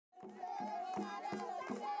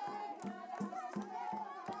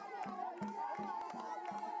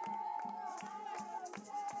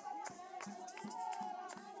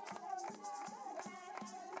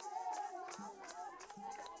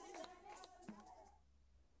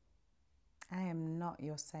not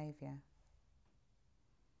your Saviour.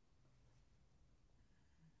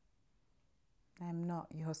 I am not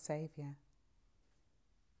your Saviour.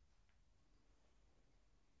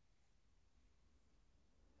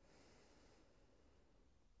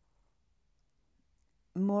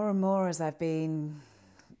 More and more as I've been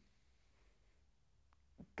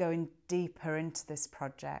going deeper into this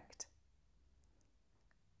project,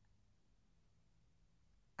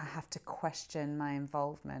 I have to question my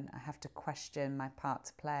involvement. I have to question my part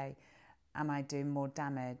to play. Am I doing more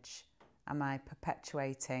damage? Am I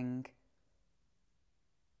perpetuating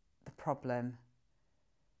the problem?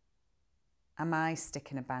 Am I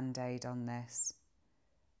sticking a band-aid on this?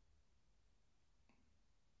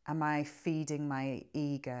 Am I feeding my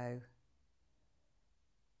ego?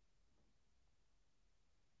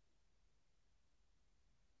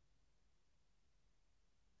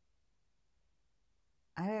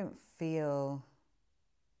 I don't feel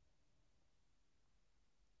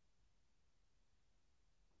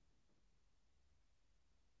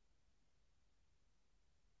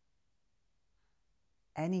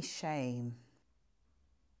any shame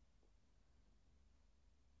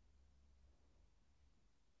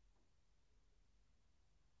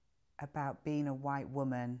about being a white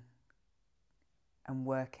woman and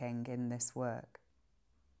working in this work.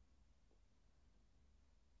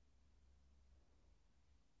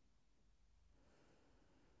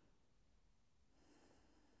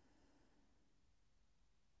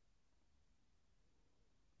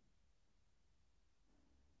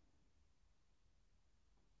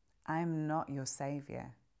 I am not your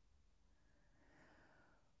Saviour.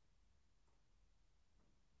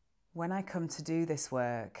 When I come to do this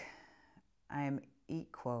work, I am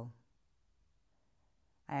equal.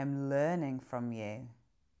 I am learning from you.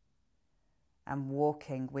 I'm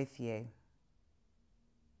walking with you.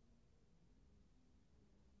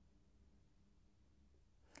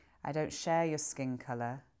 I don't share your skin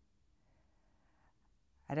colour.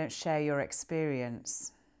 I don't share your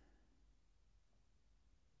experience.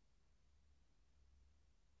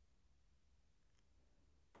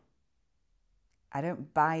 I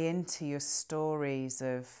don't buy into your stories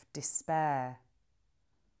of despair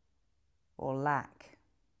or lack.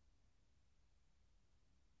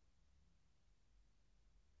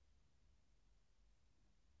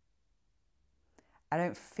 I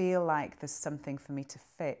don't feel like there's something for me to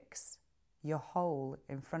fix. You're whole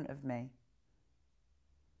in front of me.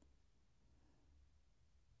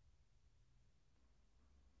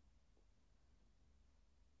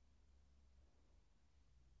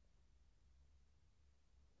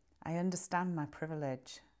 I understand my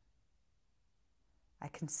privilege. I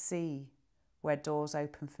can see where doors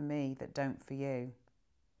open for me that don't for you.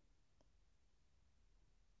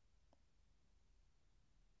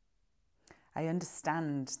 I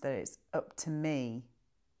understand that it's up to me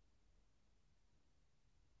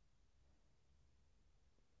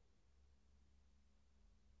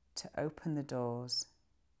to open the doors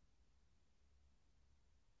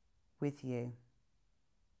with you.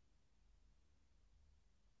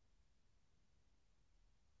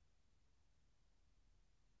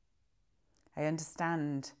 I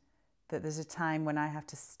understand that there's a time when I have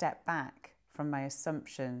to step back from my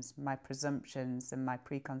assumptions, my presumptions, and my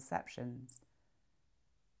preconceptions.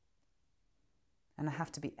 And I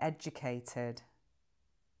have to be educated.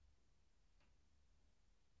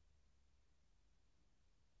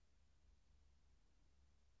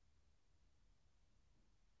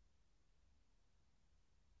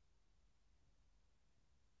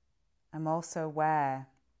 I'm also aware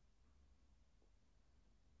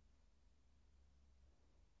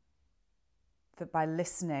that by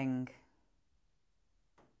listening,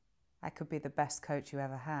 I could be the best coach you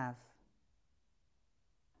ever have.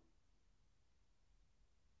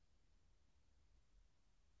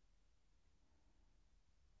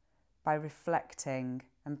 By reflecting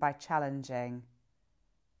and by challenging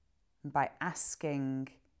and by asking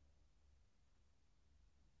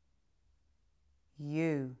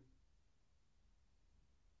you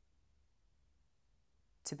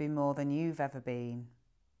to be more than you've ever been.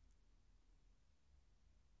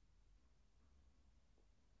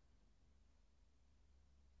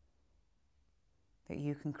 That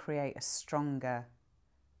you can create a stronger,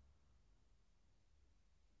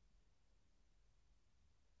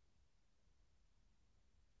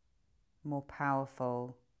 more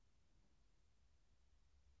powerful,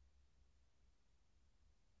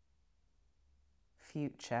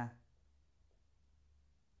 future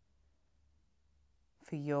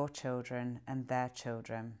for your children and their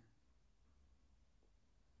children.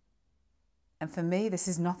 And for me, this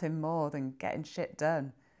is nothing more than getting shit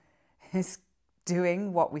done. It's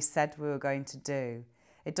doing what we said we were going to do.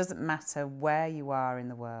 It doesn't matter where you are in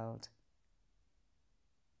the world.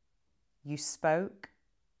 You spoke,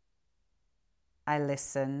 I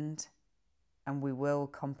listened, and we will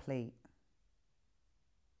complete.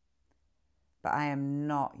 But I am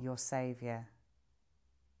not your saviour.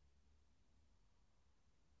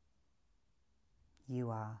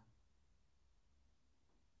 You are.